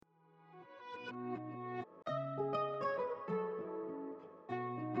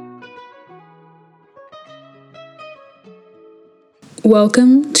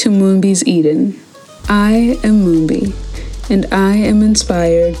Welcome to MUUMBI'S Eden. I am Muumbi, and I am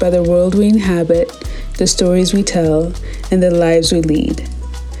inspired by the world we inhabit, the stories we tell, and the lives we lead.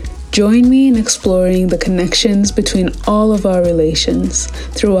 Join me in exploring the connections between all of our relations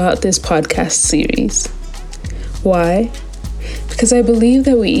throughout this podcast series. Why? Because I believe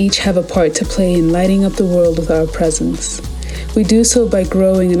that we each have a part to play in lighting up the world with our presence. We do so by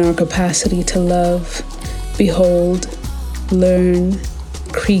growing in our capacity to love, behold, learn,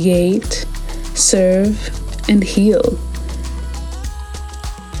 create, serve, and heal.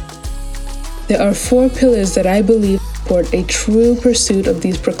 There are 4 pillars that I believe support a true pursuit of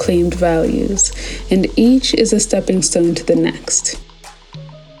these proclaimed values, and each is a stepping stone to the next.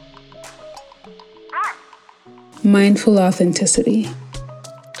 Mindful authenticity,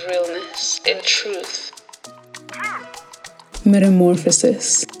 realness and truth,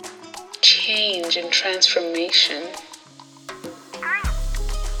 metamorphosis, change and transformation,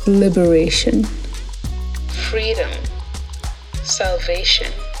 liberation, freedom, salvation,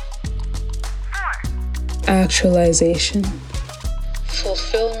 actualization,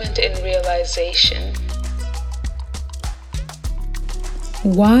 fulfillment and realization.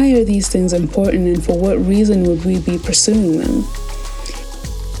 Why are these things important, and for what reason would we be pursuing them?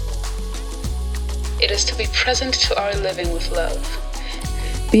 It is to be present to our living with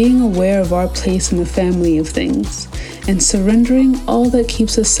love, being aware of our place in the family of things, and surrendering all that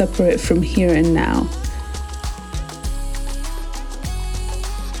keeps us separate from here and now.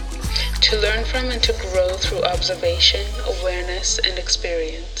 To learn from and to grow through observation, awareness, and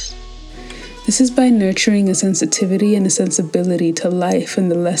experience. This is by nurturing a sensitivity and a sensibility to life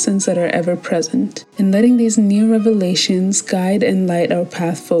and the lessons that are ever present, and letting these new revelations guide and light our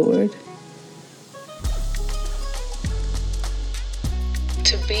path forward.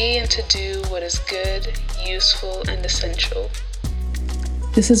 To be and to do what is good, useful, and essential.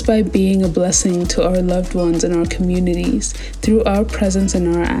 This is by being a blessing to our loved ones and our communities through our presence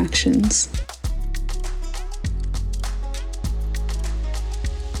and our actions.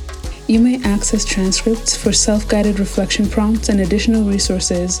 You may access transcripts for self-guided reflection prompts and additional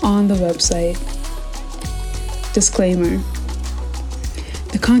resources on the website. Disclaimer: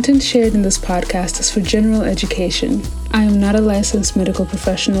 the content shared in this podcast is for general education. I am not a licensed medical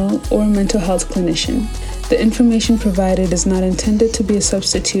professional or mental health clinician. The information provided is not intended to be a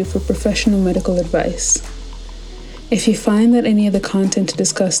substitute for professional medical advice. If you find that any of the content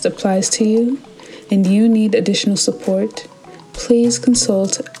discussed applies to you and you need additional support, please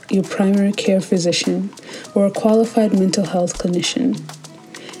consult your primary care physician or a qualified mental health clinician.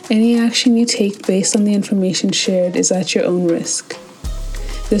 Any action you take based on the information shared is at your own risk.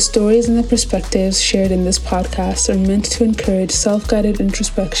 The stories and the perspectives shared in this podcast are meant to encourage self-guided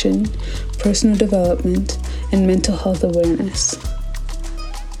introspection, personal development, and mental health awareness.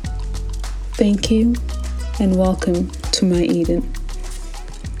 Thank you, and welcome to my Eden.